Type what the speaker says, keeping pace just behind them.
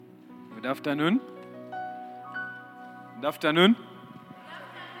Good afternoon. Good afternoon.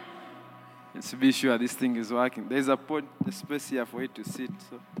 Let's be sure this thing is working. There's a space here for it to sit.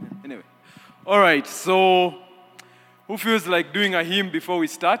 So anyway. All right. So who feels like doing a hymn before we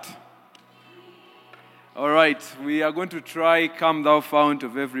start? All right. We are going to try "Come Thou Fount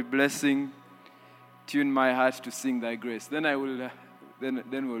of Every Blessing, Tune My Heart to Sing Thy Grace." Then I will.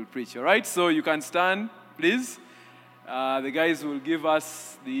 Then we'll preach. All right. So you can stand, please. The guys will give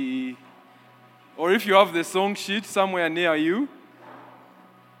us the, or if you have the song sheet somewhere near you,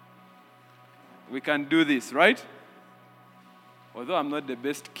 we can do this, right? Although I'm not the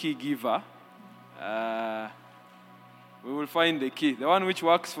best key giver, we will find the key. The one which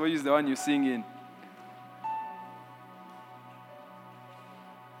works for you is the one you sing in.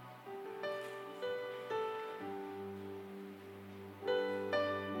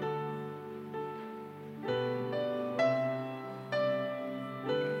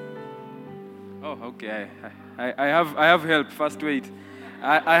 Okay, I have help. First, wait.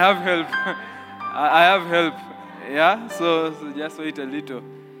 I have help. I have help. Yeah. So just wait a little.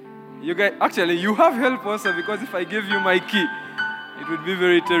 You guys, actually, you have help also, because if I give you my key, it would be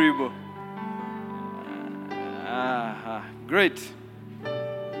very terrible. Great.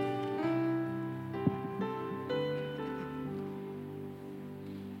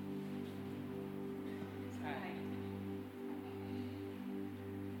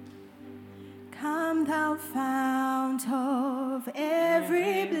 Come thou fount of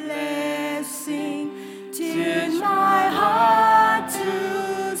every blessing, tune my heart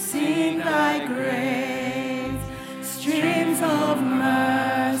to sing thy grace. Streams of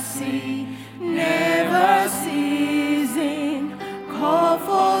mercy, never ceasing, call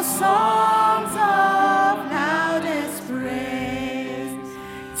for songs of loudest praise.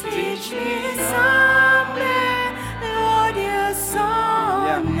 Teach me some melodious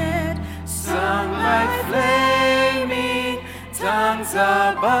sonnet, sung by flaming tongues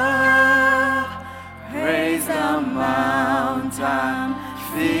above. Praise the mountain,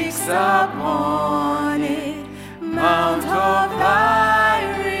 fix upon it, mount of thy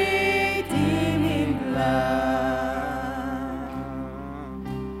redeeming blood.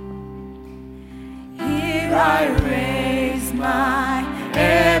 Here I raise my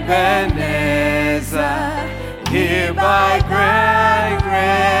Ebenezer, here by great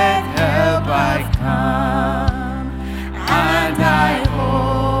help I've come, and I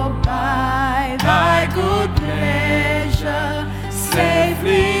hope by thy good pleasure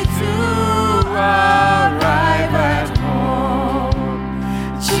safely to arrive at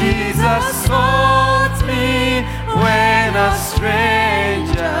home. Jesus sought me when a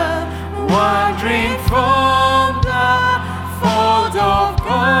stranger, wandering from the fold of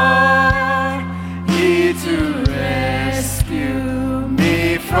God, he to rescue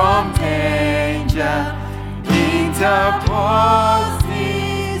me from danger, interposed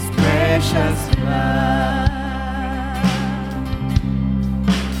his precious blood.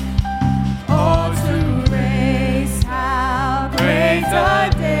 Oh, to raise how great a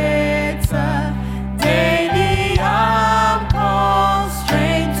debtor daily I'm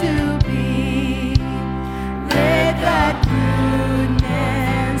constrained to be. Let that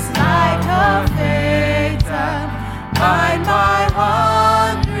goodness like a vector bind my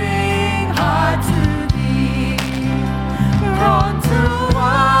wandering heart to thee. Prone to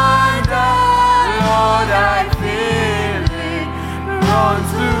wander, Lord, I feel it. Prone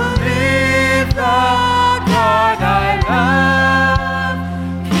to leave the God I love.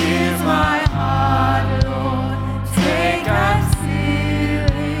 Here's my heart, Lord, take and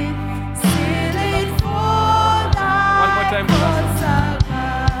seal it for thy One more time, cause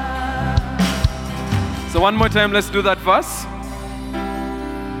above. So one more time, let's do that verse.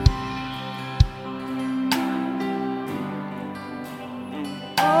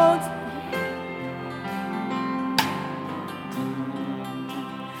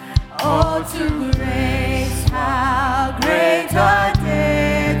 Oh, to grace, how great a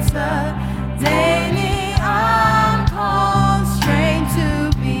debtor daily I'm constrained to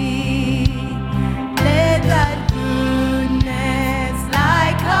be. Let that goodness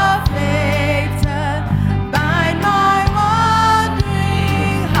like a vector bind my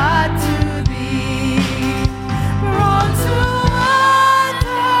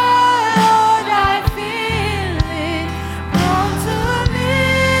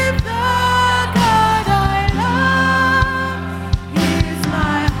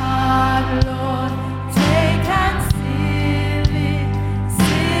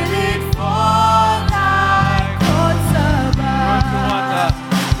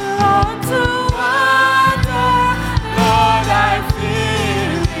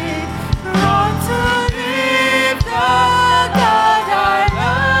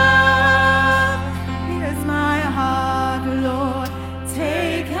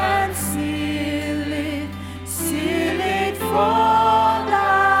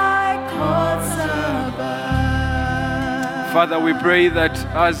Father, we pray that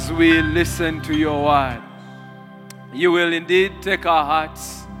as we listen to your word, you will indeed take our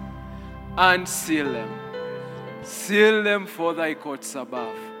hearts and seal them. Seal them for thy courts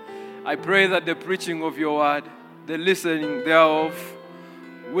above. I pray that the preaching of your word, the listening thereof,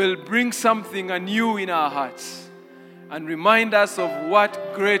 will bring something anew in our hearts and remind us of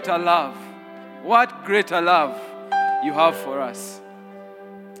what greater love you have for us.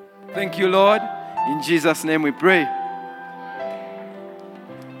 Thank you, Lord. In Jesus' name we pray.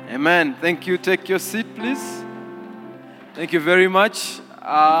 Amen. Thank you. Take your seat, please. Thank you very much.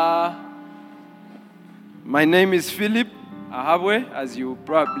 My name is Philip Ahabwe, as you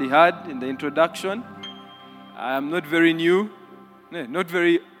probably heard in the introduction. I am not very new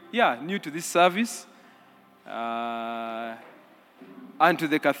to this service and to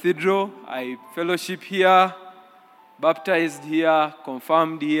the cathedral. I fellowship here, baptized here,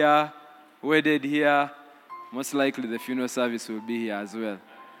 confirmed here, wedded here. Most likely the funeral service will be here as well.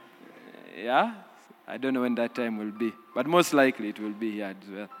 Yeah? I don't know when that time will be, but most likely it will be here as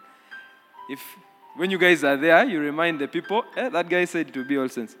well. When you guys are there, you remind the people, that guy said it will be all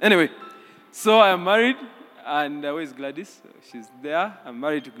sense. Anyway, so I am married, and where is Gladys? She's there. I'm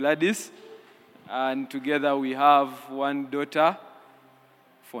married to Gladys, and together we have one daughter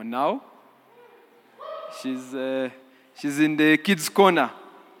for now. She's in the kids' corner.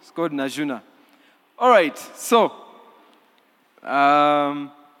 It's called Najuna. All right, so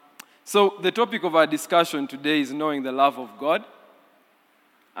the topic of our discussion today is knowing the love of God.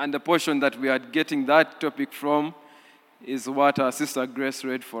 And the portion that we are getting that topic from is what our sister Grace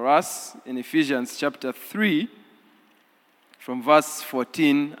read for us in Ephesians chapter 3, from verse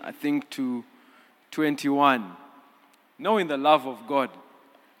 14, I think, to 21. Knowing the love of God.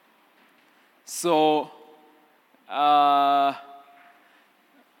 So, a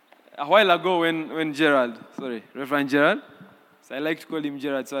while ago when Reverend Gerald, so I like to call him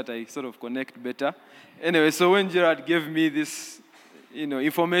Gerald so that I sort of connect better. Anyway, so when Gerald gave me this,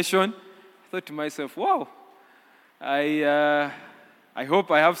 information, I thought to myself, wow, I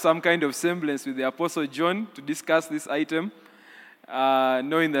hope I have some kind of semblance with the Apostle John to discuss this item,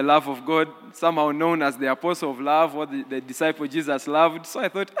 knowing the love of God, somehow known as the Apostle of Love, or the disciple Jesus loved. So I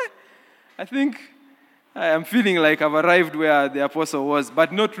thought, I think I am feeling like I've arrived where the Apostle was,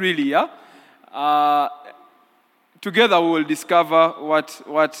 but not really, yeah? Together we will discover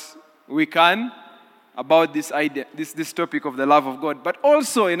what we can about this idea, this topic of the love of God. But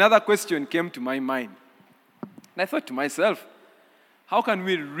also another question came to my mind. And I thought to myself, how can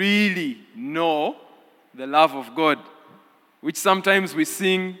we really know the love of God, which sometimes we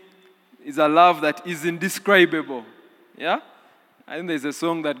sing is a love that is indescribable? Yeah? I think there's a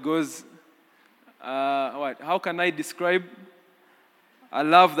song that goes, how can I describe a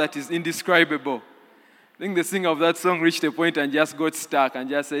love that is indescribable? I think the singer of that song reached a point and just got stuck and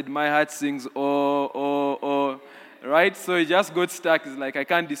just said, my heart sings, oh, oh, oh, right? So it just got stuck. It's like, I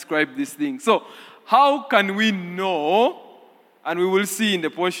can't describe this thing. So how can we know, and we will see in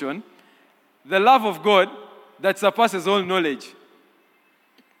the portion, the love of God that surpasses all knowledge?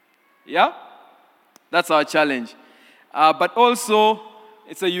 Yeah? That's our challenge. But also,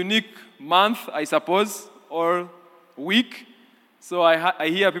 it's a unique month, I suppose, or week. So I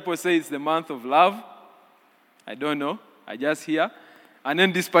hear people say it's the month of love. I don't know. I just hear. And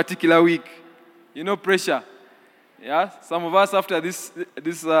then this particular week, pressure. Yeah. Some of us after this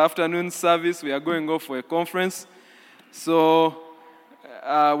afternoon service, we are going off for a conference, so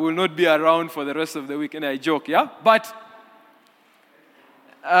we'll not be around for the rest of the week. And I joke, yeah. But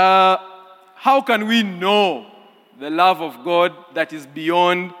how can we know the love of God that is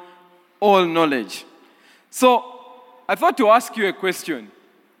beyond all knowledge? So I thought to ask you a question.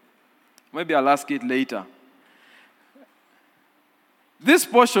 Maybe I'll ask it later. This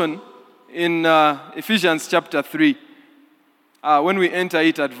portion in Ephesians chapter 3, when we enter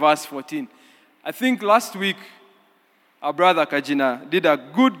it at verse 14, I think last week our brother Kajina did a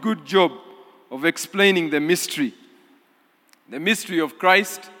good job of explaining the mystery of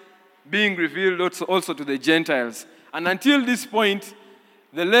Christ being revealed also to the Gentiles. And until this point,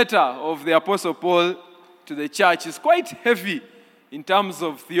 the letter of the Apostle Paul to the church is quite heavy in terms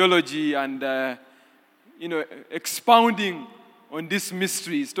of theology and expounding on this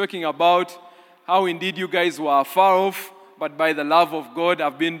mystery. He's talking about how indeed you guys were far off, but by the love of God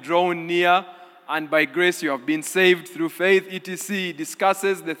have been drawn near, and by grace you have been saved through faith, etc. He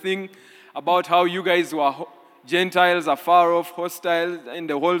discusses the thing about how you guys were Gentiles, are far off, hostile, in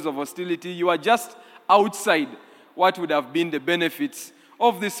the halls of hostility. You are just outside what would have been the benefits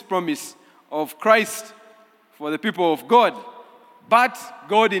of this promise of Christ for the people of God. But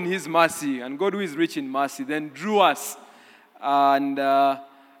God in His mercy, and God who is rich in mercy, then drew us And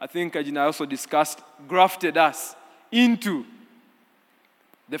I think Ajina also discussed, grafted us into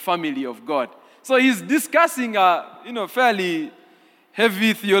the family of God. So he's discussing fairly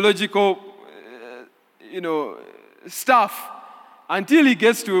heavy theological stuff until he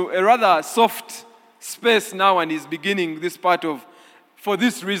gets to a rather soft space now, and he's beginning this part of, for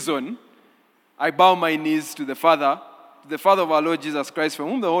this reason, I bow my knees to the Father of our Lord Jesus Christ, from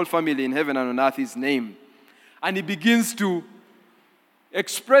whom the whole family in heaven and on earth is named. And he begins to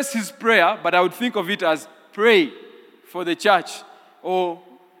express his prayer, but I would think of it as pray for the church, or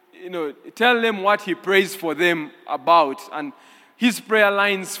tell them what he prays for them about, and his prayer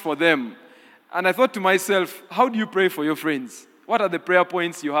lines for them. And I thought to myself, how do you pray for your friends? What are the prayer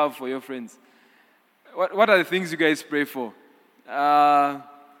points you have for your friends? What are the things you guys pray for?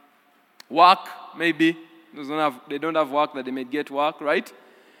 Work, maybe. They don't have work, that they may get work, right?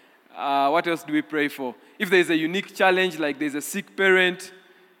 What else do we pray for? If there's a unique challenge, like there's a sick parent,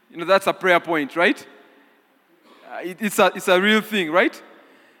 that's a prayer point, right? It's a real thing, right?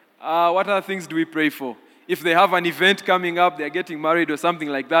 What other things do we pray for? If they have an event coming up, they're getting married or something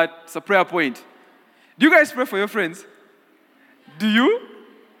like that, it's a prayer point. Do you guys pray for your friends? Do you?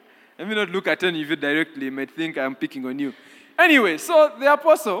 Let me not look at any of you directly. You might think I'm picking on you. Anyway, so the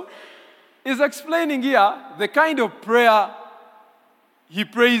apostle is explaining here the kind of prayer he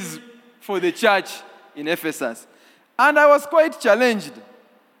prays for the church in Ephesus. And I was quite challenged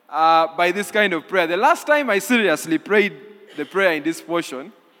by this kind of prayer. The last time I seriously prayed the prayer in this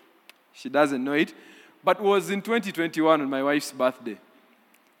portion, she doesn't know it, but was in 2021 on my wife's birthday.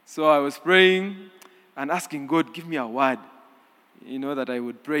 So I was praying and asking God, give me a word, that I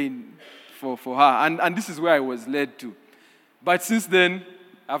would pray for her. And this is where I was led to. But since then,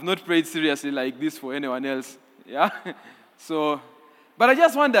 I've not prayed seriously like this for anyone else. Yeah? So, but I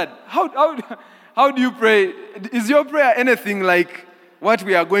just wondered, how do you pray? Is your prayer anything like what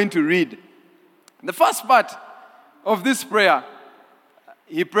we are going to read? The first part of this prayer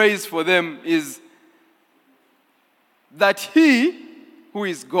he prays for them is that he, who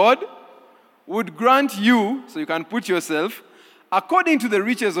is God, would grant you, so you can put yourself, according to the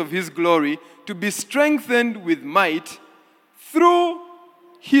riches of his glory, to be strengthened with might through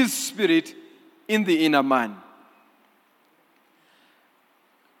his Spirit in the inner man.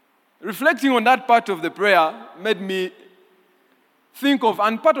 Reflecting on that part of the prayer made me think of,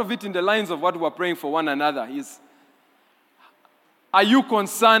 and part of it in the lines of what we're praying for one another is, are you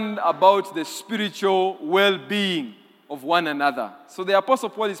concerned about the spiritual well-being of one another? So the Apostle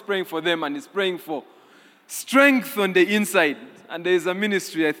Paul is praying for them, and he's praying for strength on the inside. And there is a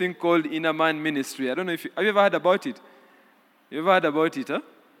ministry, I think, called Inner Man Ministry. I don't know have you ever heard about it? You ever heard about it, huh?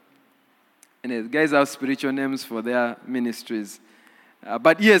 And the guys have spiritual names for their ministries.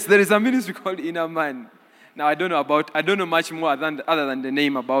 But yes, there is a ministry called Inner Man. Now, I don't know much more other than the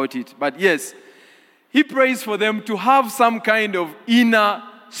name about it. But yes, he prays for them to have some kind of inner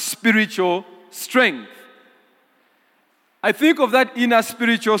spiritual strength. I think of that inner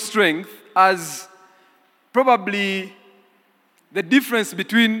spiritual strength as probably the difference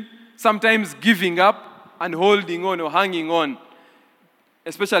between sometimes giving up and holding on or hanging on,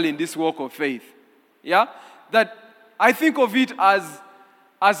 especially in this walk of faith. Yeah? That I think of it as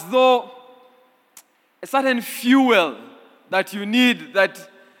though a certain fuel that you need that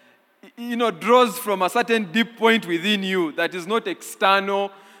draws from a certain deep point within you that is not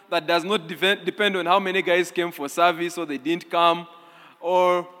external, that does not depend on how many guys came for service or they didn't come,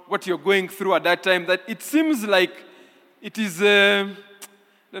 or what you're going through at that time, that it seems like it is, I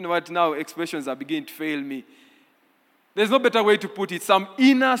don't know what now, expressions are beginning to fail me. There's no better way to put it, some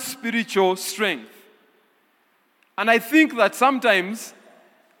inner spiritual strength. And I think that sometimes,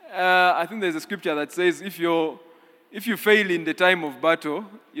 I think there's a scripture that says, if you fail in the time of battle,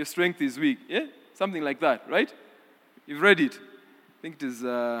 your strength is weak. Yeah? Something like that, right? You've read it. I think it is,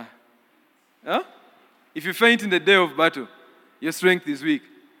 if you faint in the day of battle, your strength is weak.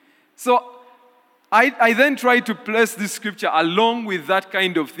 So, I then try to place this scripture along with that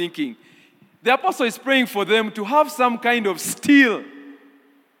kind of thinking. The apostle is praying for them to have some kind of steel.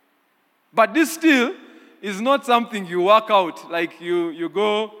 But this steel is not something you work out. Like you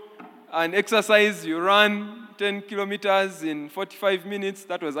go and exercise, you run 10 kilometers in 45 minutes.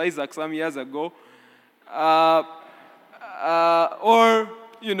 That was Isaac some years ago. Or,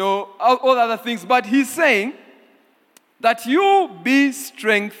 all other things. But he's saying that you be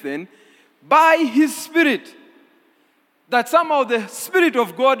strengthened by his Spirit. That somehow the Spirit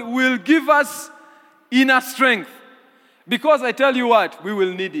of God will give us inner strength. Because I tell you what, we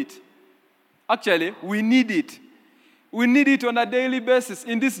will need it. Actually, we need it. We need it on a daily basis.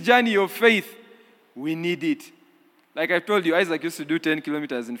 In this journey of faith, we need it. Like I told you, Isaac used to do 10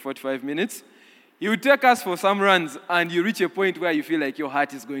 kilometers in 45 minutes. He would take us for some runs, and you reach a point where you feel like your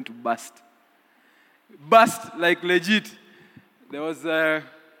heart is going to burst. Burst, like legit. There was a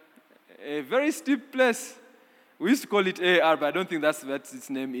very steep place. We used to call it AR, but I don't think that's what its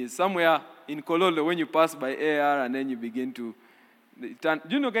name is. Somewhere in Kololo, when you pass by AR and then you begin to turn.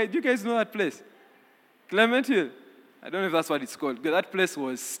 Do you guys know that place? Clement Hill. I don't know if that's what it's called. That place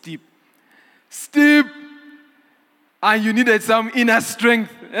was steep. Steep. And you needed some inner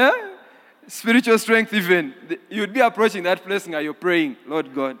strength. Spiritual strength even. You'd be approaching that place and you're praying,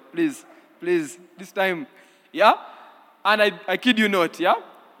 Lord God, please, this time. Yeah? And I kid you not, yeah?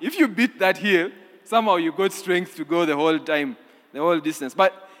 If you beat that hill, somehow you got strength to go the whole time, the whole distance.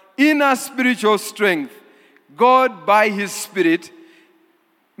 But inner spiritual strength, God by His Spirit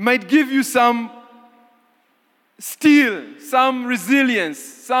might give you some steel, some resilience,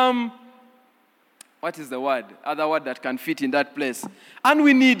 some, what is the word? Other word that can fit in that place. And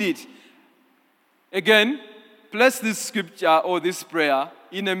we need it. Again, place this scripture or this prayer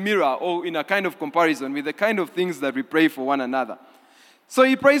in a mirror or in a kind of comparison with the kind of things that we pray for one another. So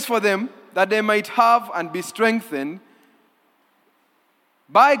he prays for them that they might have and be strengthened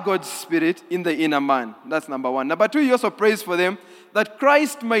by God's Spirit in the inner man. That's number one. Number two, he also prays for them that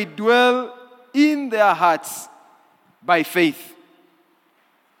Christ might dwell in their hearts by faith.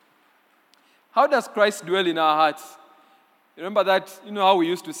 How does Christ dwell in our hearts? Remember that, how we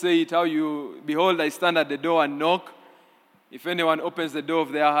used to say it, how you, behold, I stand at the door and knock. If anyone opens the door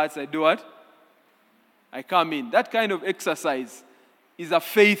of their hearts, I do what? I come in. That kind of exercise is a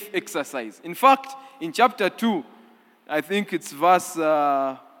faith exercise. In fact, in chapter 2, I think it's verse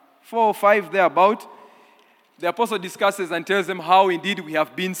 4 or 5 thereabout, the apostle discusses and tells them how indeed we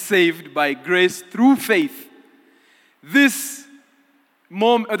have been saved by grace through faith. That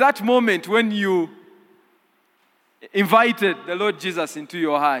moment when you invited the Lord Jesus into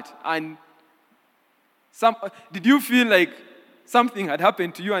your heart, and did you feel like something had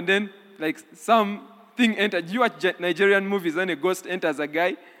happened to you and then like something entered? Did you watch Nigerian movies when a ghost enters a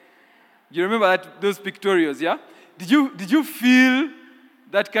guy? Do you remember those pictorials, yeah? Did you feel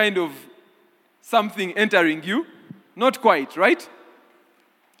that kind of something entering you? Not quite, right?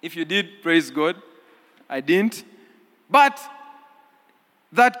 If you did, praise God. I didn't. But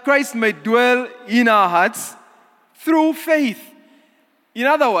that Christ may dwell in our hearts through faith. In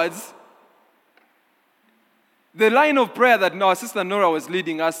other words, the line of prayer that our sister Nora was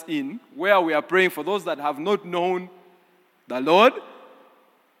leading us in, where we are praying for those that have not known the Lord,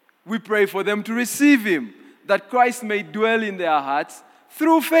 we pray for them to receive Him, that Christ may dwell in their hearts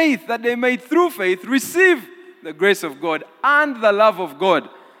through faith, that they may through faith receive the grace of God and the love of God.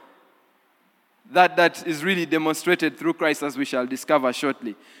 That is really demonstrated through Christ, as we shall discover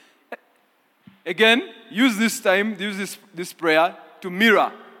shortly. Again, use this prayer to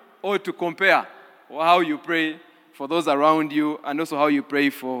mirror or to compare how you pray for those around you and also how you pray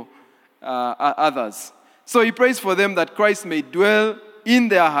for others. So he prays for them that Christ may dwell in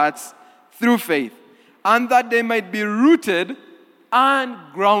their hearts through faith, and that they might be rooted and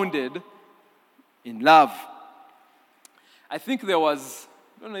grounded in love. I think there was,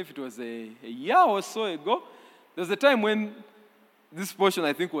 I don't know if it was a year or so ago, there was a time when this portion,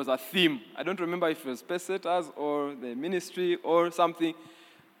 I think, was a theme. I don't remember if it was Pesetas or the ministry or something.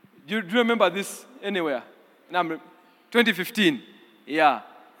 Do you remember this anywhere? 2015. Yeah.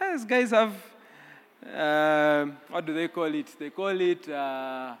 These guys have, what do they call it? They call it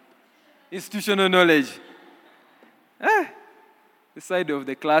institutional knowledge. This side of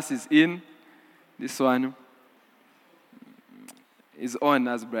the class is in. This one is on,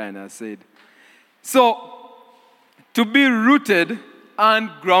 as Brian has said. So, to be rooted and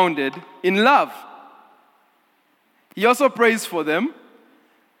grounded in love. He also prays for them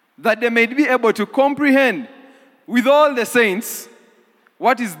that they may be able to comprehend with all the saints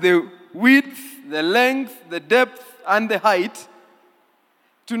what is the width, the length, the depth, and the height,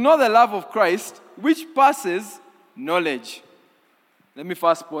 to know the love of Christ, which passes knowledge. Let me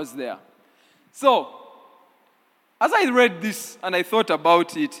first pause there. So, as I read this and I thought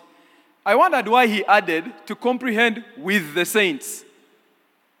about it, I wondered why he added to comprehend with the saints.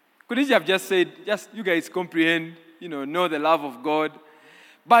 Couldn't he have just said, just you guys comprehend, know the love of God?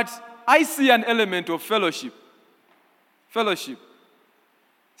 But I see an element of fellowship. Fellowship.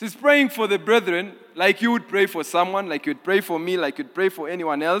 He's praying for the brethren like you would pray for someone, like you'd pray for me, like you'd pray for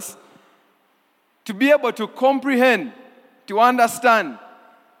anyone else. To be able to comprehend, to understand,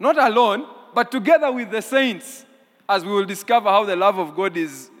 not alone, but together with the saints, as we will discover how the love of God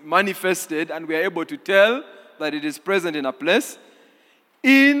is manifested and we are able to tell that it is present in a place,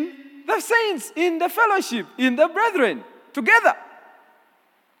 in The saints in the fellowship, in the brethren, together.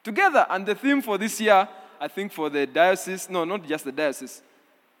 Together. And the theme for this year, I think for the diocese, no, not just the diocese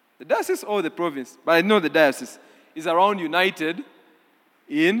or the province, but I know the diocese, is around united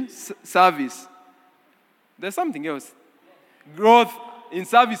in service. There's something else. Growth in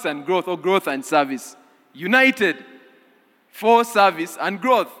service and growth, or growth and service. United for service and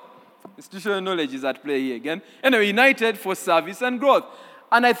growth. Institutional knowledge is at play here again. Anyway, united for service and growth.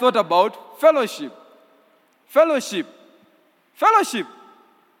 And I thought about fellowship. Fellowship. Fellowship.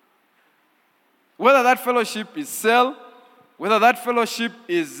 Whether that fellowship is cell, whether that fellowship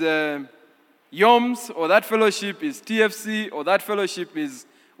is YOMS, or that fellowship is TFC, or that fellowship is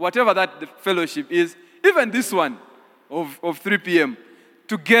whatever that the fellowship is, even this one of 3 p.m.,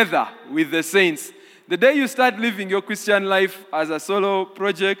 together with the saints. The day you start living your Christian life as a solo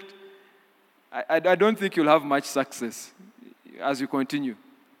project, I don't think you'll have much success as you continue.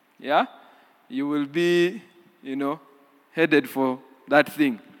 Yeah? You will be, headed for that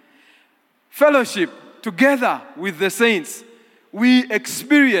thing. Fellowship, together with the saints, we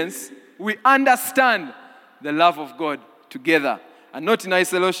experience, we understand the love of God together and not in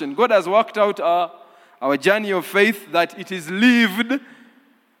isolation. God has worked out our journey of faith that it is lived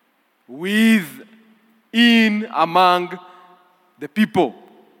in among the people.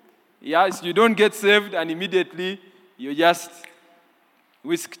 Yes, you don't get saved and immediately you're just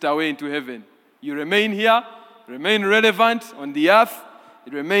whisked away into heaven. You remain here, remain relevant on the earth,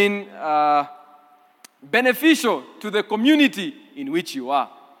 you remain beneficial to the community in which you are.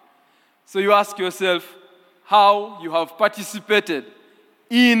 So you ask yourself how you have participated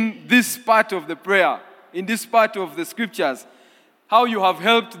in this part of the prayer, in this part of the scriptures, how you have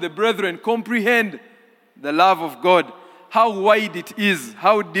helped the brethren comprehend the love of God, how wide it is,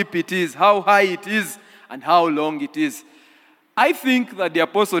 how deep it is, how high it is, and how long it is. I think that the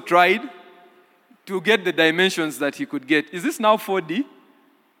apostle tried to get the dimensions that he could get. Is this now 4D?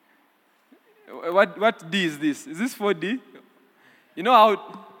 What D is this? Is this 4D? You know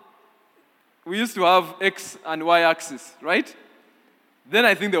how we used to have X and Y axis, right? Then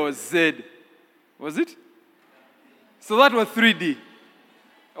I think there was Z. Was it? So that was 3D.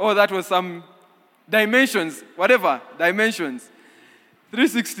 Or that was some dimensions, whatever, dimensions.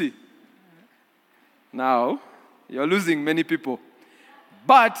 360. Now, you're losing many people.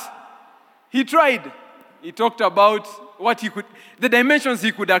 But he tried. He talked about the dimensions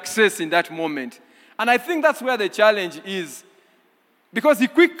he could access in that moment. And I think that's where the challenge is. Because he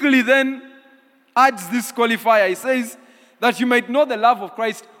quickly then adds this qualifier. He says that you might know the love of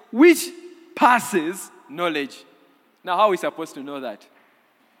Christ, which passes knowledge. Now, how are we supposed to know that?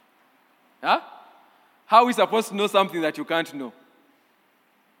 Huh? How are we supposed to know something that you can't know?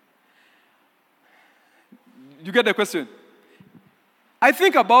 You get the question? I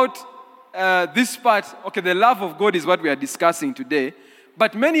think about this part, okay, the love of God is what we are discussing today,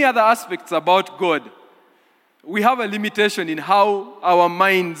 but many other aspects about God, we have a limitation in how our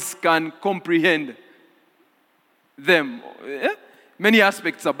minds can comprehend them. Many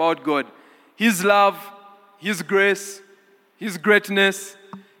aspects about God. His love, His grace, His greatness,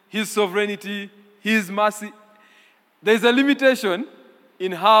 His sovereignty, His mercy. There's a limitation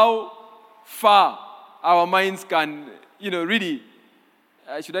in how far our minds can, really,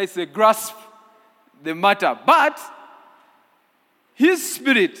 grasp the matter. But His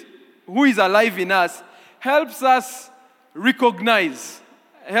Spirit, who is alive in us, helps us recognize,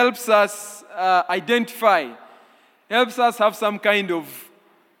 helps us identify, helps us have some kind of,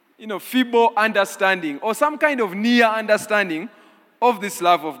 feeble understanding or some kind of near understanding of this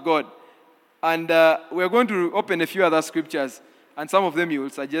love of God. And we're going to open a few other scriptures, and some of them you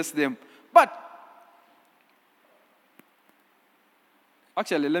will suggest them. But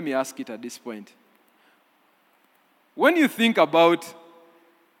actually, let me ask it at this point. When you think about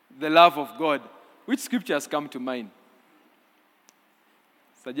the love of God, which scriptures come to mind?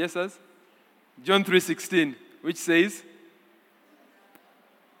 Suggest us. John 3:16, which says,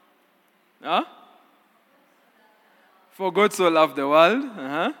 for God so loved the world,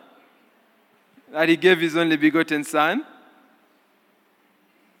 that He gave His only begotten Son.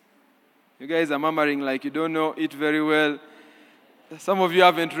 You guys are murmuring like you don't know it very well. Some of you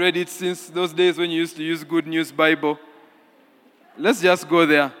haven't read it since those days when you used to use Good News Bible. Let's just go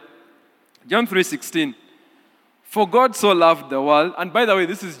there. John 3:16. For God so loved the world, and by the way,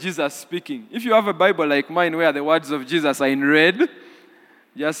 this is Jesus speaking. If you have a Bible like mine where the words of Jesus are in red,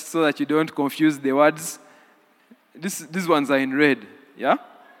 just so that you don't confuse the words, these ones are in red, yeah?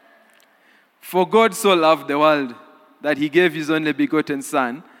 For God so loved the world that He gave His only begotten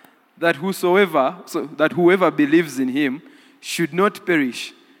Son, that whoever believes in Him should not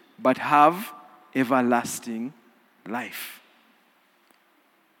perish, but have everlasting life.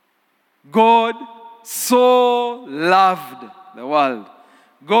 God so loved the world.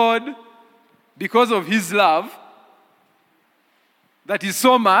 God, because of his love, that is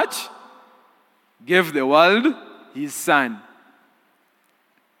so much, gave the world his son.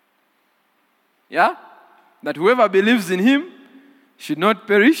 Yeah? That whoever believes in him should not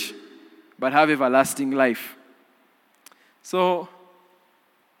perish, but have everlasting life. So,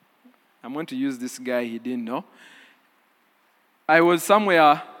 I'm going to use this guy he didn't know. I was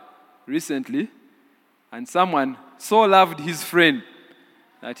somewhere recently, and someone so loved his friend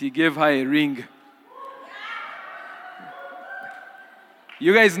that he gave her a ring.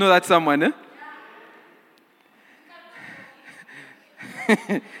 You guys know that someone, eh?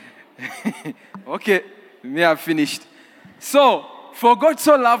 Okay, we have finished. So, for God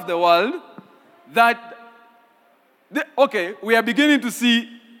so loved the world that, we are beginning to see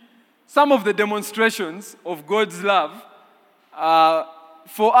some of the demonstrations of God's love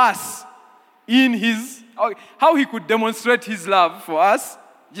for us in his, how he could demonstrate his love for us.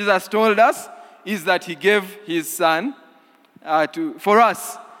 Jesus told us is that he gave his son for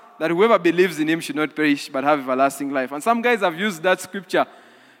us, that whoever believes in him should not perish but have everlasting life. And some guys have used that scripture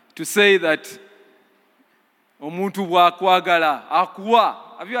to say that omuntu bwakwagala akuwa.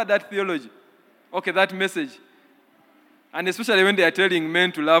 Have you heard that theology? Okay, that message. And especially when they are telling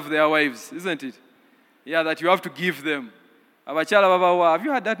men to love their wives, isn't it? Yeah, that you have to give them. Have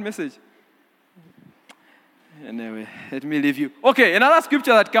you heard that message? Anyway, let me leave you. Okay, another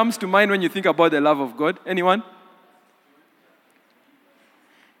scripture that comes to mind when you think about the love of God. Anyone?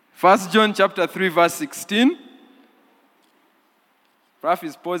 1 John chapter 3, verse 16. Prof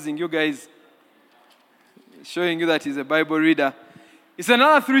is pausing you guys, showing you that he's a Bible reader. It's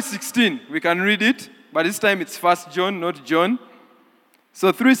another 3:16. We can read it, but this time it's 1 John, not John.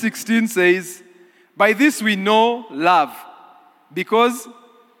 So 3:16 says, "By this we know love, because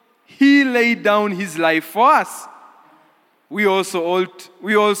he laid down his life for us. We also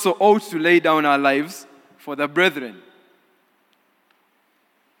ought to lay down our lives for the brethren."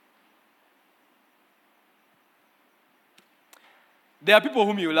 There are people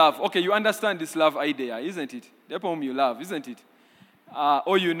whom you love. Okay, you understand this love idea, isn't it? There are people whom you love, isn't it?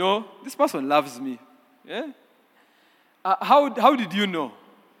 Or you know, this person loves me. Yeah? How did you know?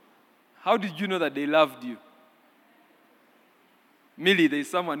 How did you know that they loved you? Millie, there is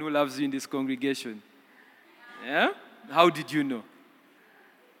someone who loves you in this congregation. Yeah? How did you know?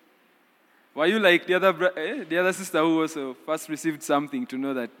 Were you like the other sister who also first received something to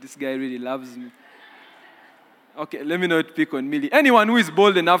know that this guy really loves me? Okay, let me not pick on Millie. Anyone who is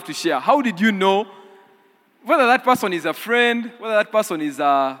bold enough to share, how did you know whether that person is a friend, whether that person is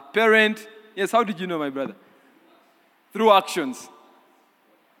a parent? Yes, how did you know, my brother? Through actions.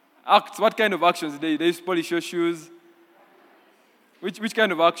 Acts, what kind of actions? They used to polish your shoes. Which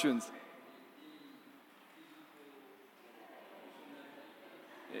kind of actions?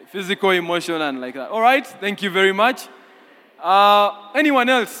 Physical, emotional, and like that. All right, thank you very much. Anyone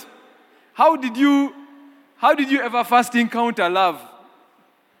else? How did you ever first encounter love?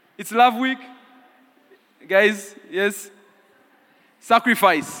 It's Love Week. Guys, yes?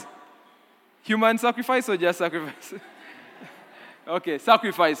 Sacrifice. Human sacrifice or just sacrifice? Okay,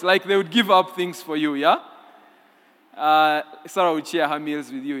 sacrifice. Like they would give up things for you, yeah? Sarah would share her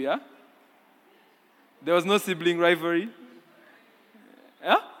meals with you, yeah? There was no sibling rivalry.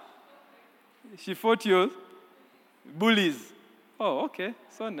 Yeah? She fought you. Bullies. Oh, okay.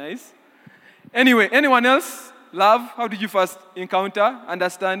 So nice. Anyway, anyone else? Love? How did you first encounter,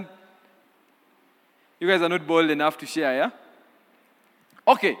 understand? You guys are not bold enough to share, yeah?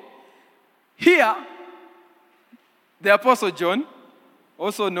 Okay. Here, the Apostle John,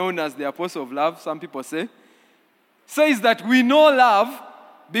 also known as the Apostle of Love, some people say, says that we know love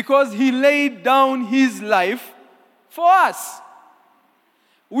because he laid down his life for us.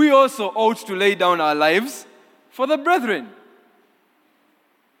 We also ought to lay down our lives for the brethren.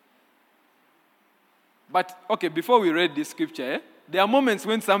 But, okay, before we read this scripture, there are moments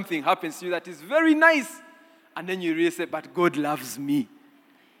when something happens to you that is very nice, and then you really say, but God loves me.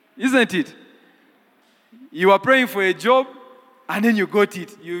 Isn't it? You are praying for a job, and then you got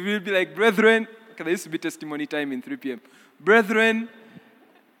it. You will be like, brethren, okay, there used to be testimony time in 3 p.m. Brethren,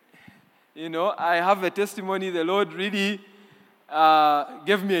 I have a testimony, the Lord really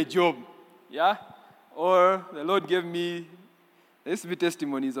gave me a job, yeah? Or the Lord gave me, there used to be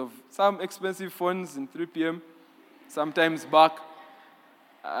testimonies of some expensive phones in 3 p.m., sometimes back.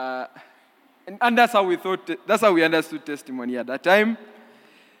 And that's how we understood testimony at that time.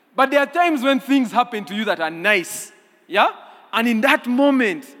 But there are times when things happen to you that are nice, yeah? And in that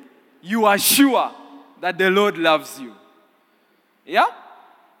moment, you are sure that the Lord loves you. Yeah?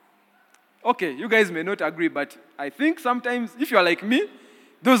 Okay, you guys may not agree, but I think sometimes, if you're like me,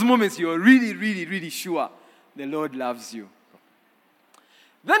 those moments you're really, really, really sure the Lord loves you.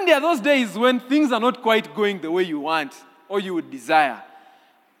 Then there are those days when things are not quite going the way you want or you would desire.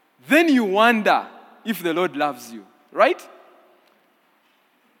 Then you wonder if the Lord loves you, right?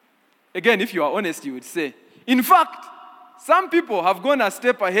 Again, if you are honest, you would say. In fact, some people have gone a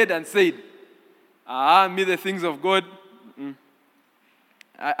step ahead and said, me the things of God,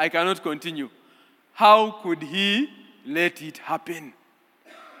 I cannot continue. How could he let it happen?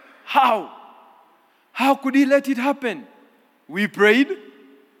 How? How could he let it happen? We prayed,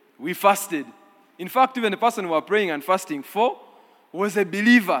 we fasted. In fact, even the person we were praying and fasting for was a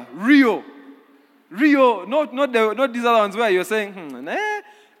believer, real, not these other ones where you're saying,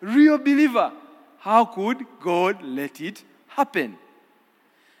 real believer. How could God let it happen?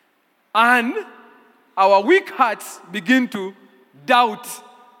 And our weak hearts begin to doubt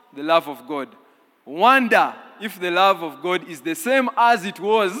the love of God. Wonder if the love of God is the same as it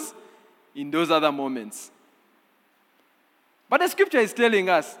was in those other moments. But the scripture is telling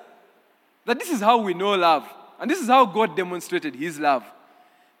us that this is how we know love. And this is how God demonstrated his love.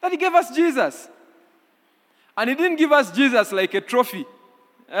 That he gave us Jesus. And he didn't give us Jesus like a trophy.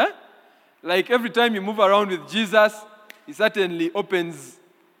 Like every time you move around with Jesus, he certainly opens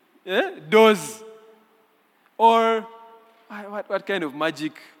doors. Or what kind of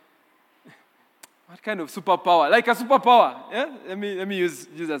magic? What kind of superpower? Like a superpower. Let me use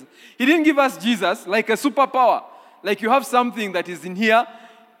Jesus. He didn't give us Jesus like a superpower. Like you have something that is in here.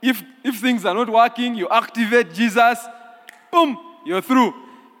 If things are not working, you activate Jesus. Boom, you're through.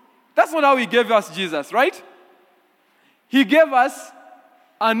 That's not how he gave us Jesus, right? He gave us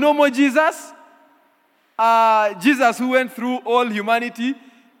a normal Jesus. Jesus who went through all humanity.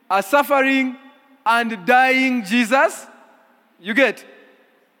 A suffering and dying Jesus. You get?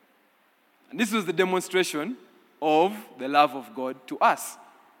 And this was the demonstration of the love of God to us.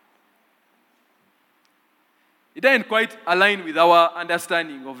 It didn't quite align with our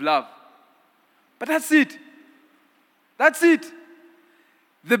understanding of love. But that's it. That's it.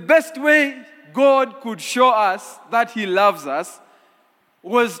 The best way God could show us that he loves us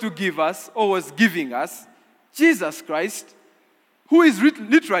was to give us, or was giving us, Jesus Christ, who is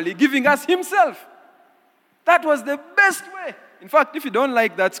literally giving us himself. That was the best way. In fact, if you don't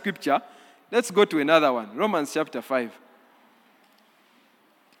like that scripture, let's go to another one. Romans chapter 5.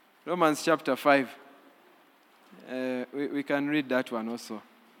 Romans chapter 5. We can read that one also.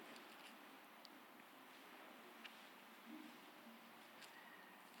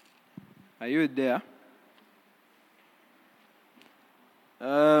 Are you there?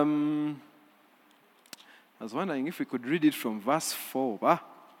 I was wondering if we could read it from verse 4.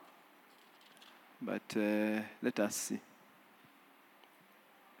 But let us see.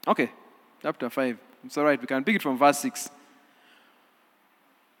 Okay, chapter 5. It's all right, we can pick it from verse 6.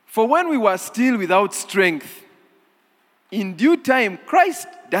 For when we were still without strength, in due time Christ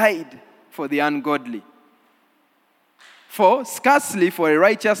died for the ungodly. For scarcely for a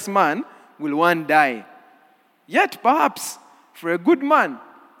righteous man will one die. Yet perhaps for a good man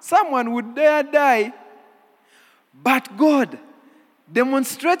someone would dare die. But God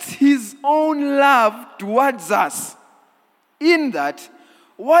demonstrates his own love towards us in that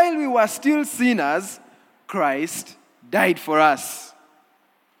while we were still sinners, Christ died for us.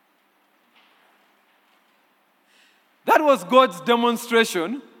 That was God's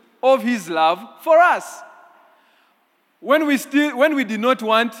demonstration of his love for us. When we did not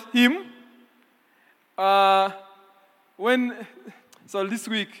want him, so this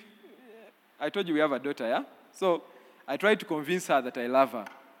week, I told you we have a daughter, yeah? So I try to convince her that I love her.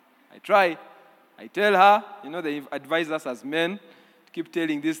 I tell her, they advise us as men, to keep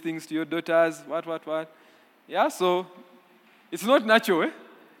telling these things to your daughters, what. Yeah, so it's not natural, eh?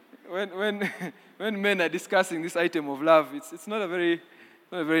 When men are discussing this item of love, it's not a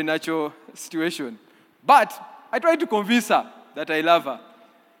very natural situation. But I try to convince her that I love her.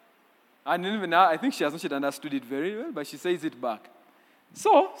 And even now, I think she has not yet understood it very well, but she says it back.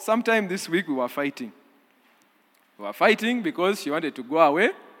 So, sometime this week, we were fighting. We were fighting because she wanted to go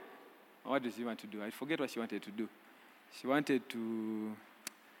away. What did she want to do? I forget what she wanted to do. She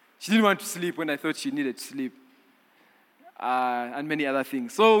didn't want to sleep when I thought she needed to sleep. And many other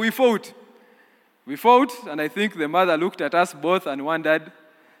things. So we fought. And I think the mother looked at us both and wondered,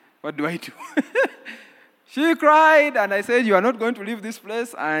 what do I do? She cried, and I said, you are not going to leave this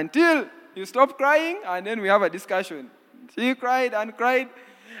place until you stop crying, and then we have a discussion. She cried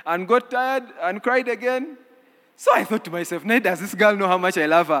and got tired and cried again. So I thought to myself, does this girl know how much I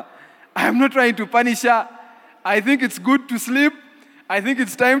love her? I am not trying to punish her. I think it's good to sleep. I think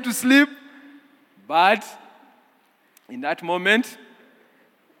it's time to sleep. But in that moment,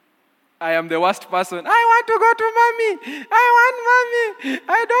 I am the worst person. I want to go to mommy. I want mommy.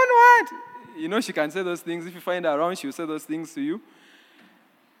 I don't want. You know, she can say those things. If you find her around, she'll say those things to you.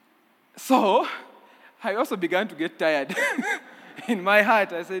 So, I also began to get tired. In my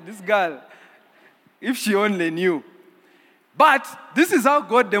heart, I said, this girl, if she only knew. But this is how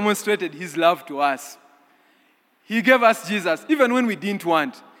God demonstrated his love to us. He gave us Jesus, even when we didn't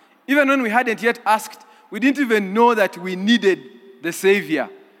want. Even when we hadn't yet asked, we didn't even know that we needed the Savior.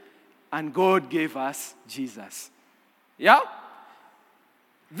 And God gave us Jesus. Yeah?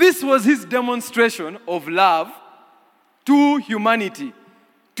 This was his demonstration of love to humanity,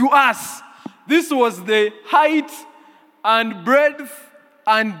 to us. This was the height and breadth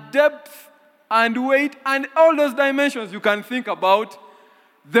and depth and weight and all those dimensions you can think about.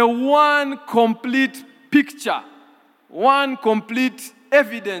 The one complete picture, one complete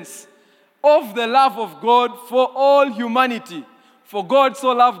evidence of the love of God for all humanity. For God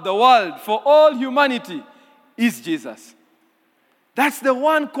so loved the world, for all humanity, is Jesus. That's the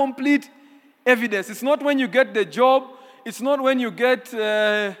one complete evidence. It's not when you get the job. It's not when you get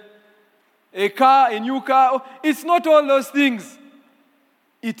a car, a new car. It's not all those things.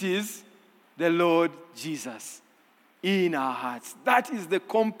 It is the Lord Jesus in our hearts. That is the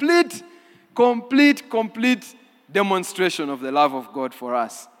complete demonstration of the love of God for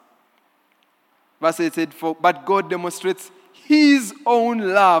us. Verse 8 said, but God demonstrates his own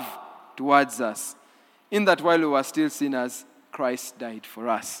love towards us, in that while we were still sinners, Christ died for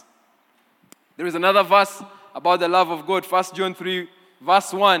us. There is another verse about the love of God, 1 John 3,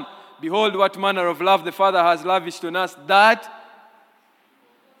 verse 1. Behold, what manner of love the Father has lavished on us, that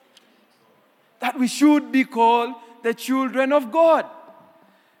we should be called the children of God.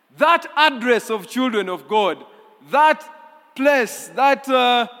 That address of children of God, that place, that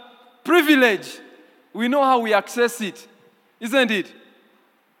privilege, we know how we access it, isn't it?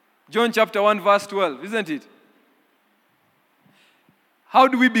 John chapter 1, verse 12, isn't it? How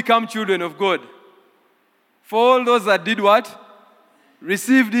do we become children of God? For all those that did what?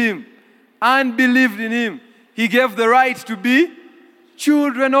 Received him and believed in him. He gave the right to be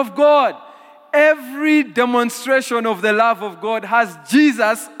children of God. Every demonstration of the love of God has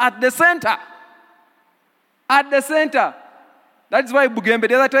Jesus at the center. At the center. That's why Bugembe,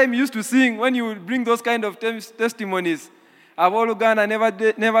 the other time, used to sing when you bring those kind of testimonies. That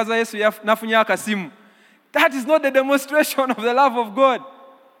is not the demonstration of the love of God.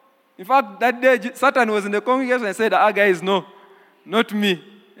 In fact, that day, Satan was in the congregation and said, guys, no, not me.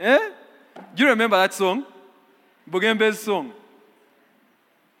 Eh? Do you remember that song? Bugembe's song.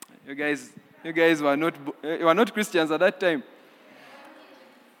 You guys were not Christians at that time.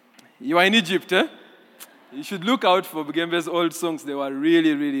 You were in Egypt, eh? You should look out for Bugembe's old songs. They were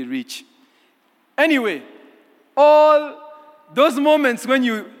really, really rich. Anyway, all those moments when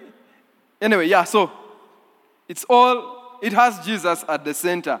you... Anyway, yeah, so it has Jesus at the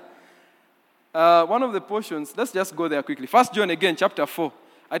center. One of the portions, let's just go there quickly. 1 John again, chapter 4.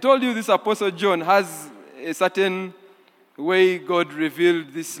 I told you this Apostle John has a certain way God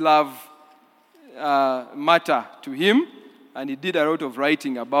revealed this love matter to him, and he did a lot of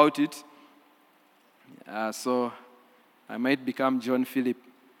writing about it. So I might become John Philip.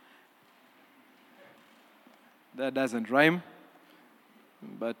 That doesn't rhyme.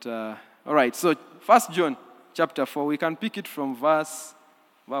 But, all right, so 1 John chapter 4, we can pick it from verse,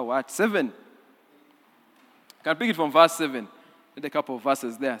 7. We can pick it from verse 7. There's a couple of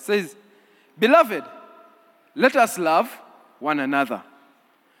verses there. It says, Beloved, let us love one another.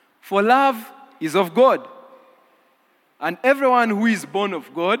 For love is of God. And everyone who is born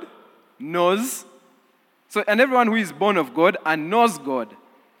of God knows. And everyone who is born of God and knows God.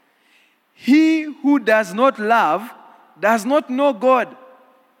 He who does not love does not know God,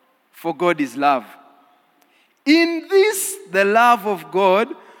 for God is love. In this, the love of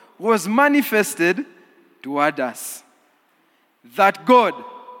God was manifested toward us, that God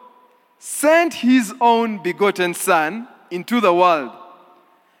sent his own begotten Son into the world,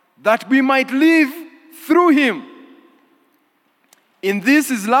 that we might live through him. In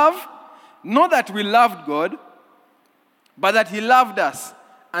this is love, not that we loved God, but that he loved us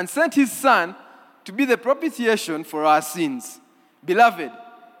and sent his Son to be the propitiation for our sins. Beloved,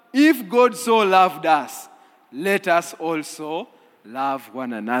 if God so loved us, let us also love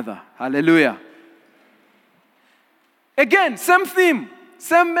one another. Hallelujah. Again, same theme,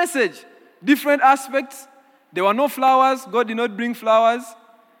 same message, different aspects. There were no flowers. God did not bring flowers.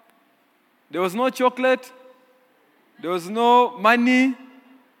 There was no chocolate. There was no money.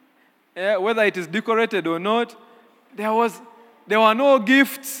 whether it is decorated or not. There were no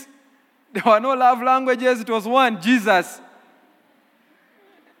gifts. There were no love languages. It was one, Jesus.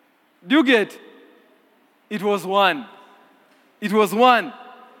 Do you get? It was one. It was one.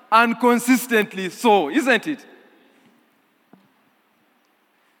 And consistently so, isn't it?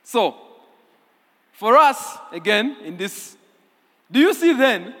 So, for us, again, in this, do you see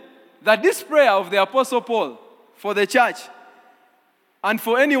then that this prayer of the Apostle Paul for the church and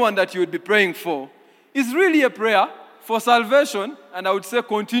for anyone that you would be praying for is really a prayer for salvation, and I would say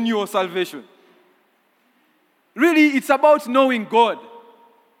continual salvation. Really, it's about knowing God.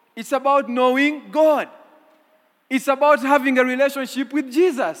 It's about knowing God. It's about having a relationship with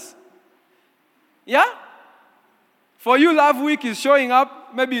Jesus. Yeah? For you, Love Week is showing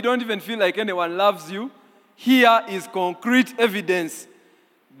up. Maybe you don't even feel like anyone loves you. Here is concrete evidence.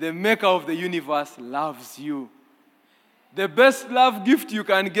 The maker of the universe loves you. The best love gift you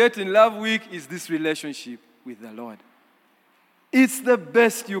can get in Love Week is this relationship with the Lord. It's the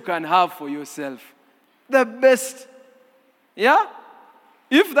best you can have for yourself. The best. Yeah?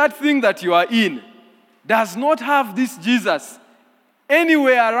 If that thing that you are in does not have this Jesus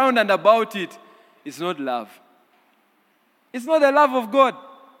anywhere around and about it, it's not love. It's not the love of God,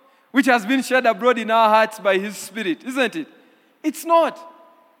 which has been shed abroad in our hearts by His Spirit, isn't it? It's not.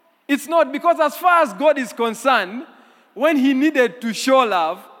 It's not, because as far as God is concerned, when He needed to show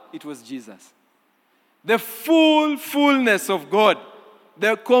love, it was Jesus. The fullness of God,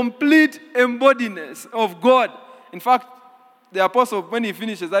 the complete embodiment of God. In fact, the apostle, when he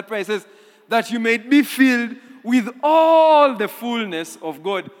finishes that prayer, he says, that you may be filled with all the fullness of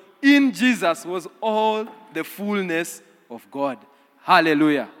God. In Jesus was all the fullness of God.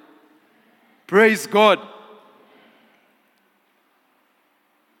 Hallelujah. Praise God.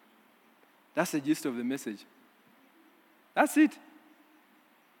 That's the gist of the message. That's it.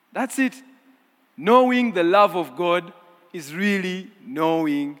 That's it. Knowing the love of God is really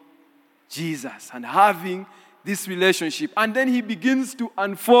knowing Jesus and having this relationship. And then He begins to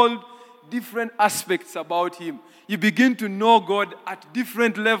unfold different aspects about Him. You begin to know God at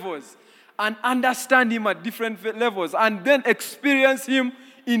different levels and understand Him at different levels and then experience Him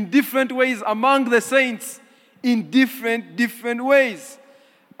in different ways among the saints in different ways.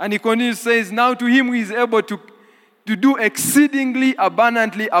 And He continues, says, now to Him who is able to do exceedingly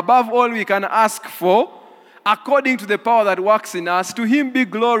abundantly above all we can ask for, according to the power that works in us, to Him be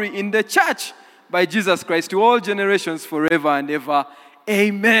glory in the church by Jesus Christ to all generations forever and ever.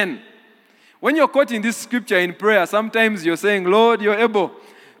 Amen. When you're quoting this scripture in prayer, sometimes you're saying, Lord, you're able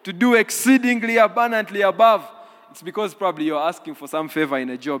to do exceedingly abundantly above. It's because probably you're asking for some favor in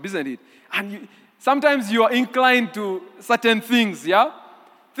a job, isn't it? And sometimes you are inclined to certain things, yeah?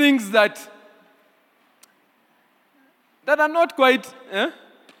 Things that are not quite,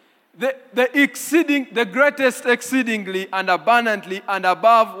 the greatest exceedingly and abundantly and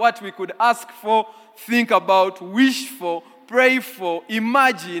above what we could ask for, think about, wish for, pray for,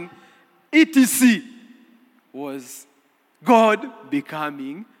 imagine, etc. was God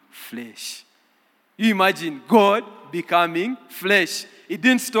becoming flesh. You imagine God becoming flesh. It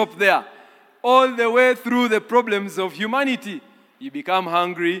didn't stop there. All the way through the problems of humanity. You become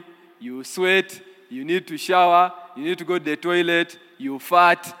hungry, you sweat, you need to shower, you need to go to the toilet, you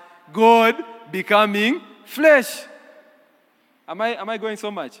fart. God becoming flesh. Am I going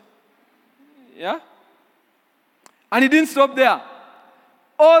so much? Yeah? And He didn't stop there.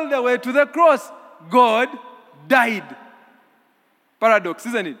 All the way to the cross, God died. Paradox,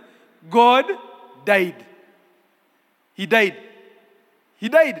 isn't it? God died. He died. He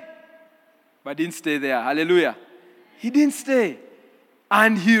died. But didn't stay there. Hallelujah. He didn't stay.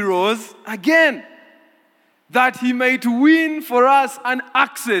 And He rose again, that He might win for us an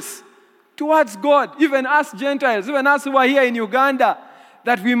access towards God, even us Gentiles, even us who are here in Uganda,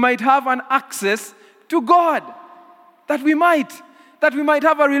 that we might have an access to God, that we might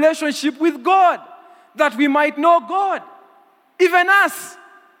have a relationship with God, that we might know God, even us,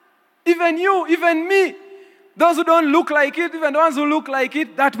 even you, even me, those who don't look like it, even the ones who look like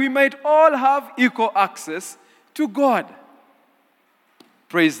it, that we might all have equal access to God.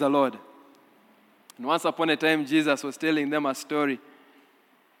 Praise the Lord. And once upon a time, Jesus was telling them a story.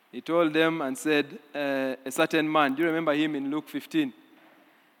 He told them and said, a certain man, do you remember him in Luke 15?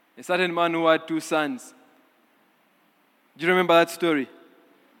 A certain man who had 2 sons. Do you remember that story?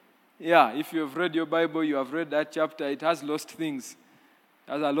 Yeah, if you have read your Bible, you have read that chapter. It has lost things.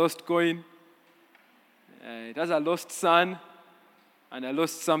 It has a lost coin. It has a lost son. And a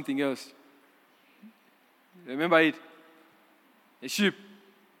lost something else. Remember it? A sheep.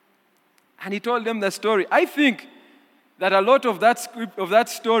 And he told them the story. I think that a lot of that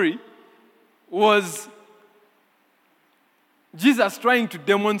story was Jesus trying to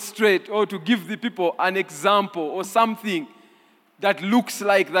demonstrate or to give the people an example or something that looks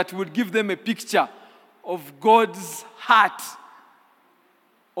like that would give them a picture of God's heart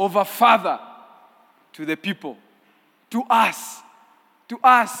of a father to the people, to us.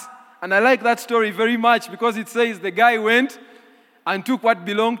 And I like that story very much because it says the guy went and took what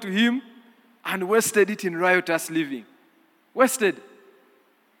belonged to him and wasted it in riotous living. Wasted.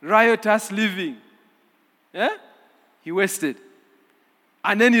 Riotous living. Yeah? He wasted.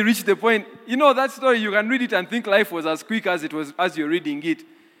 And then he reached the point, you know that story, you can read it and think life was as quick as it was as you're reading it.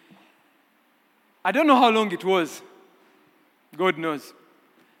 I don't know how long it was. God knows.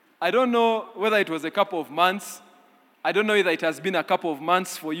 I don't know whether it was a couple of months. I don't know whether it has been a couple of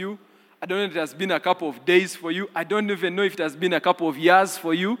months for you. I don't know if it has been a couple of days for you. I don't even know if it has been a couple of years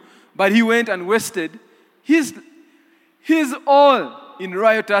for you. But he went and wasted his all in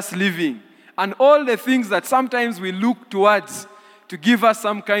riotous living. And all the things that sometimes we look towards to give us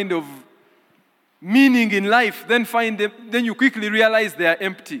some kind of meaning in life, then you quickly realize they are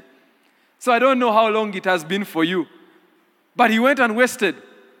empty. So I don't know how long it has been for you. But he went and wasted.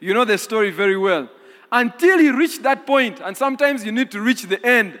 You know the story very well. Until he reached that point, and sometimes you need to reach the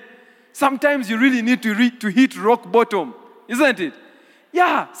end. Sometimes you really need to hit rock bottom, isn't it?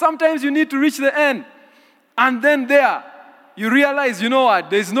 Yeah, sometimes you need to reach the end. And then there, you realize, you know what,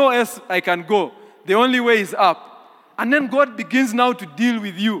 there's no else I can go. The only way is up. And then God begins now to deal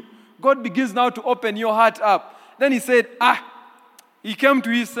with you. God begins now to open your heart up. Then he said, he came to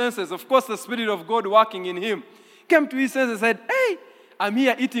his senses. Of course, the Spirit of God working in him. Came to his senses and said, hey, I'm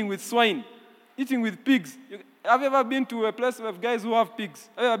here eating with swine, eating with pigs. Have you ever been to a place with guys who have pigs?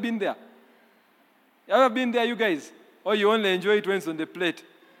 Have you ever been there? Have you ever been there, you guys? Or you only enjoy it when it's on the plate?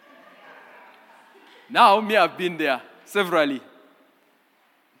 Now, me, I've been there severally.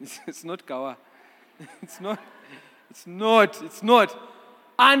 It's not kawa. It's not.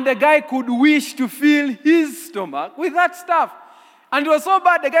 And the guy could wish to fill his stomach with that stuff. And it was so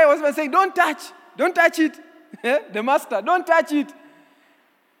bad, the guy was even saying, don't touch it. The master, don't touch it.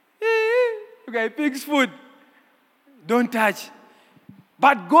 Okay, pig's food. Don't touch.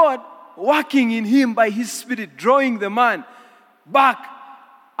 But God, working in him by his Spirit, drawing the man back.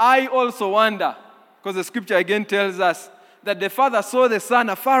 I also wonder, because the scripture again tells us that the father saw the son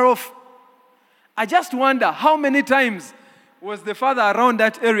afar off. I just wonder how many times was the father around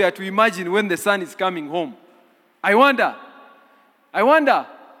that area to imagine when the son is coming home. I wonder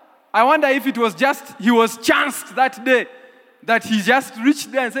if it was just, he was chanced that day, that he just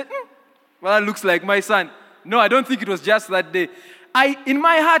reached there and said, well, that looks like my son. No, I don't think it was just that day. In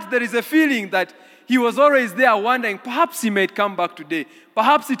my heart, there is a feeling that he was always there wondering, perhaps he might come back today.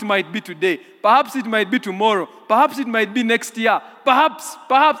 Perhaps it might be today. Perhaps it might be tomorrow. Perhaps it might be next year. Perhaps.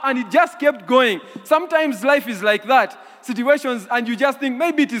 And it just kept going. Sometimes life is like that. Situations, and you just think,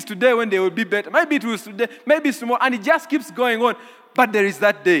 maybe it is today when they will be better. Maybe it was today. Maybe it's tomorrow. And it just keeps going on. But there is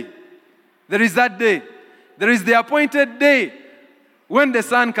that day. There is that day. There is the appointed day when the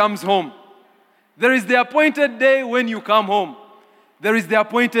son comes home. There is the appointed day when you come home. There is the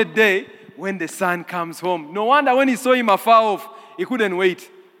appointed day when the son comes home. No wonder when he saw him afar off, he couldn't wait.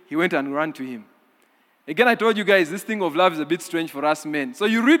 He went and ran to him. Again, I told you guys, this thing of love is a bit strange for us men. So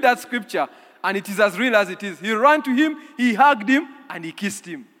you read that scripture, and it is as real as it is. He ran to him, he hugged him, and he kissed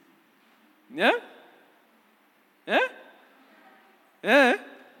him. Yeah? Yeah? Yeah?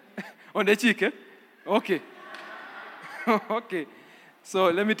 On the cheek, eh? Okay. Okay. So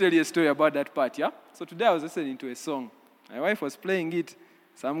let me tell you a story about that part, yeah? So today I was listening to a song. My wife was playing it.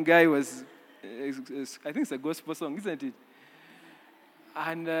 Some guy was, I think it's a gospel song, isn't it?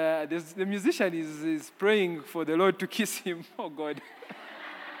 And the musician is praying for the Lord to kiss him. Oh, God.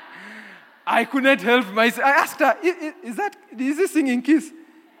 I couldn't help myself. I asked her, is he singing Kiss? She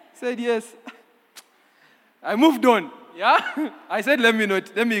said, yes. I moved on, yeah? I said, let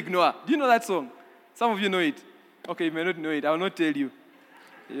me ignore. Do you know that song? Some of you know it. Okay, you may not know it. I will not tell you.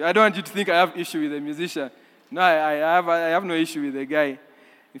 I don't want you to think I have issue with the musician. No, I have no issue with the guy.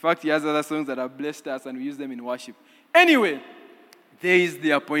 In fact, he has other songs that have blessed us, and we use them in worship. Anyway, there is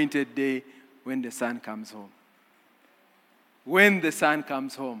the appointed day when the son comes home. When the son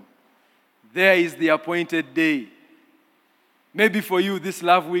comes home, there is the appointed day. Maybe for you, this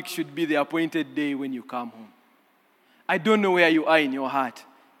love week should be the appointed day when you come home. I don't know where you are in your heart.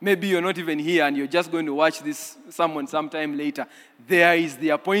 Maybe you're not even here and you're just going to watch this someone sometime later. There is the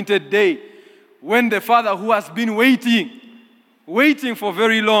appointed day when the father who has been waiting for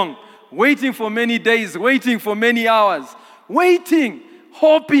very long, waiting for many days, waiting for many hours, waiting,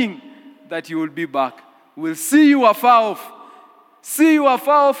 hoping that you will be back, will see you afar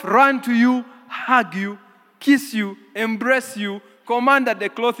off, run to you, hug you, kiss you, embrace you, command that the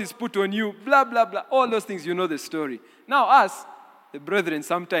cloth is put on you, blah, blah, blah. All those things, you know the story. Now us, the brethren,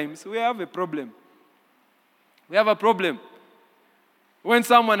 sometimes we have a problem. We have a problem. When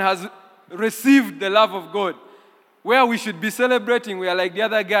someone has received the love of God, where we should be celebrating, we are like the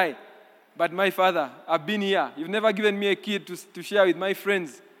other guy. But my Father, I've been here. You've never given me a kid to share with my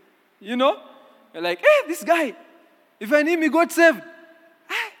friends. You know? You're like, hey, this guy, if I need me, God saved.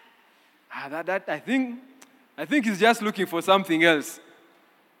 I think he's just looking for something else.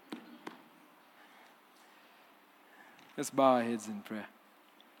 Let's bow our heads in prayer.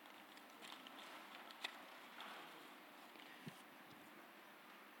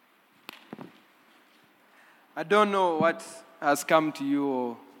 I don't know what has come to you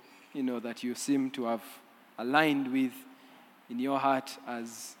or, that you seem to have aligned with in your heart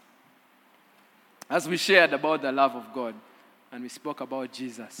as we shared about the love of God and we spoke about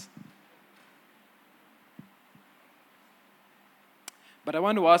Jesus. But I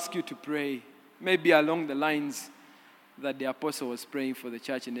want to ask you to pray, maybe along the lines that the apostle was praying for the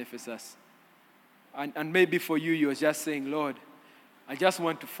church in Ephesus. And maybe for you, you're just saying, Lord, I just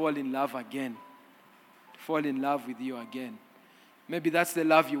want to fall in love again. To fall in love with you again. Maybe that's the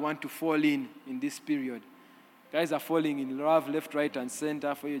love you want to fall in this period. Guys are falling in love left, right, and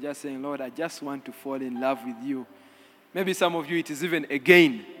center. For you, just saying, Lord, I just want to fall in love with you. Maybe some of you, it is even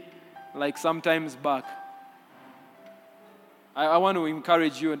again, like sometimes back. I want to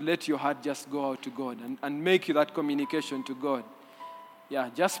encourage you and let your heart just go out to God and make that communication to God. Yeah,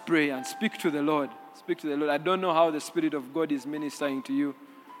 just pray and speak to the Lord. Speak to the Lord. I don't know how the Spirit of God is ministering to you.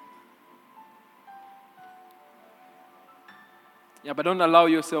 Yeah, but don't allow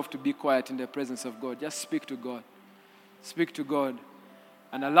yourself to be quiet in the presence of God. Just speak to God. Speak to God.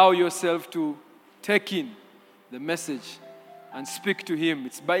 And allow yourself to take in the message and speak to Him.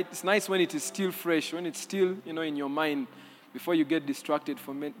 It's nice when it is still fresh, when it's still, in your mind, before you get distracted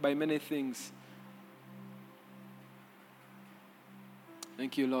by many things.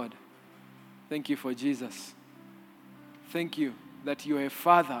 Thank you, Lord. Thank you for Jesus. Thank you that you are a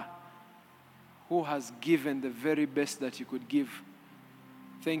Father who has given the very best that you could give.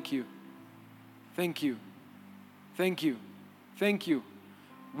 Thank you. Thank you. Thank you. Thank you.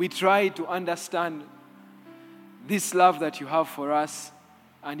 We try to understand this love that you have for us,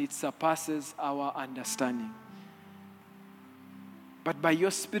 and it surpasses our understanding. But by your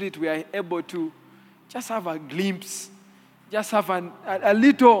Spirit, we are able to just have a glimpse, just have a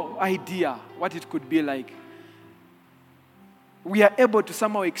little idea what it could be like. We are able to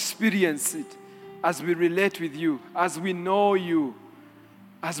somehow experience it as we relate with you, as we know you,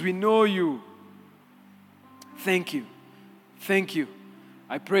 as we know you. Thank you. Thank you.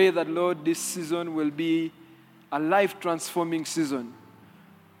 I pray that, Lord, this season will be a life-transforming season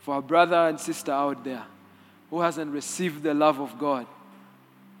for a brother and sister out there who hasn't received the love of God.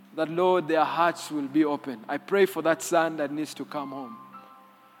 That, Lord, their hearts will be open. I pray for that son that needs to come home.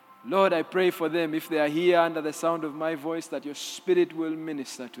 Lord, I pray for them, if they are here under the sound of my voice, that your Spirit will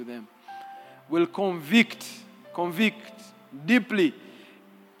minister to them, will convict deeply,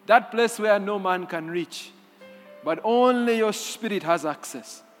 that place where no man can reach, but only your Spirit has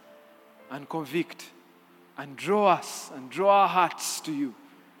access, and convict, and draw us, and draw our hearts to you,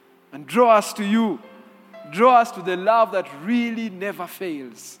 and draw us to you, draw us to the love that really never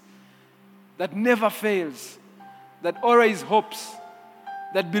fails, that always hopes,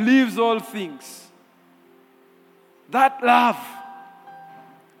 that believes all things. That love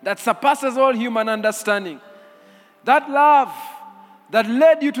that surpasses all human understanding. That love that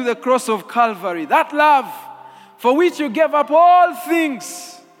led you to the cross of Calvary. That love for which you gave up all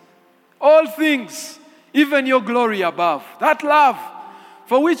things, even your glory above. That love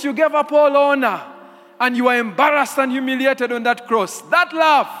for which you gave up all honor and you are embarrassed and humiliated on that cross. That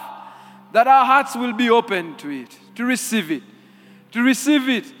love that our hearts will be open to it, to receive it. To receive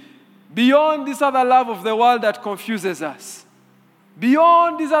it beyond this other love of the world that confuses us.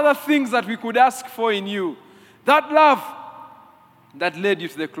 Beyond these other things that we could ask for in you. That love that led you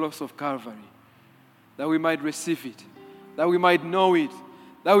to the cross of Calvary. That we might receive it. That we might know it.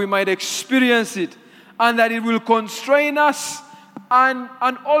 That we might experience it. And that it will constrain us and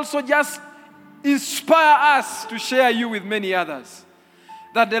also just inspire us to share you with many others.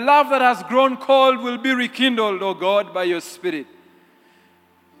 That the love that has grown cold will be rekindled, O God, by your Spirit.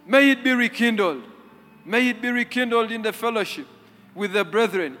 May it be rekindled. May it be rekindled in the fellowship with the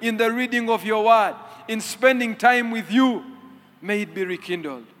brethren, in the reading of your word, in spending time with you. May it be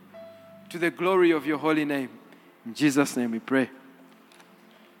rekindled to the glory of your holy name. In Jesus' name we pray.